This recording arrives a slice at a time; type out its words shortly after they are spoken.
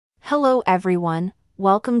Hello everyone,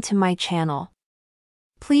 welcome to my channel.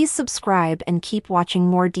 Please subscribe and keep watching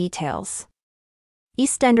more details.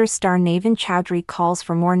 EastEnders star Navin Chowdhry calls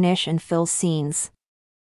for more Nish and Phil scenes.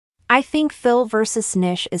 I think Phil versus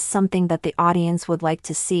Nish is something that the audience would like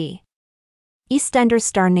to see. EastEnders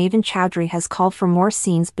star Navin Chowdhry has called for more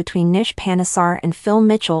scenes between Nish Panesar and Phil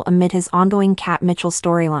Mitchell amid his ongoing Kat Mitchell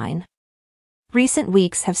storyline. Recent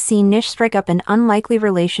weeks have seen Nish strike up an unlikely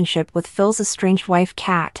relationship with Phil's estranged wife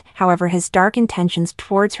Kat. However, his dark intentions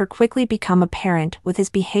towards her quickly become apparent, with his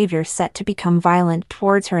behavior set to become violent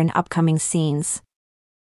towards her in upcoming scenes.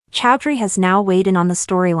 Chowdhry has now weighed in on the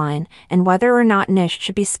storyline, and whether or not Nish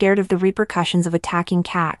should be scared of the repercussions of attacking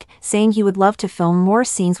Kat, saying he would love to film more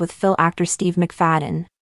scenes with Phil actor Steve McFadden.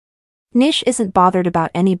 Nish isn't bothered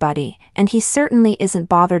about anybody, and he certainly isn't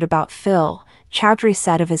bothered about Phil, Chowdhry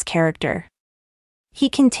said of his character. He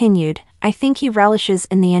continued, I think he relishes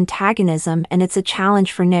in the antagonism and it's a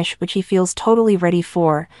challenge for Nish which he feels totally ready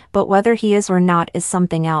for, but whether he is or not is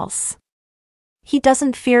something else. He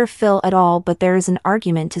doesn't fear Phil at all, but there is an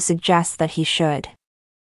argument to suggest that he should.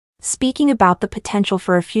 Speaking about the potential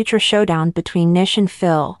for a future showdown between Nish and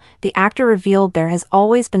Phil, the actor revealed there has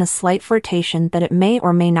always been a slight flirtation that it may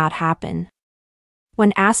or may not happen.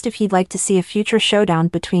 When asked if he'd like to see a future showdown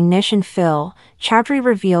between Nish and Phil, Chowdhry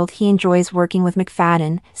revealed he enjoys working with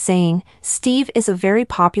McFadden, saying, Steve is a very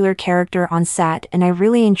popular character on set and I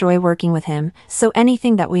really enjoy working with him, so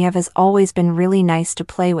anything that we have has always been really nice to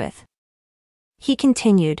play with. He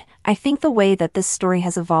continued, I think the way that this story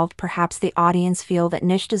has evolved, perhaps the audience feel that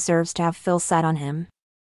Nish deserves to have Phil set on him.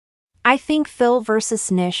 I think Phil versus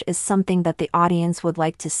Nish is something that the audience would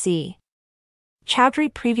like to see.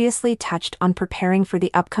 Chowdhry previously touched on preparing for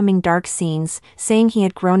the upcoming dark scenes, saying he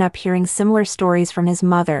had grown up hearing similar stories from his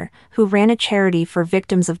mother, who ran a charity for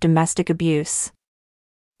victims of domestic abuse.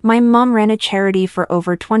 My mom ran a charity for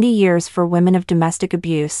over 20 years for women of domestic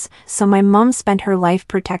abuse, so my mom spent her life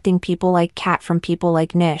protecting people like Kat from people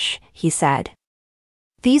like Nish, he said.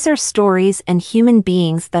 These are stories and human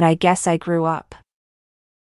beings that I guess I grew up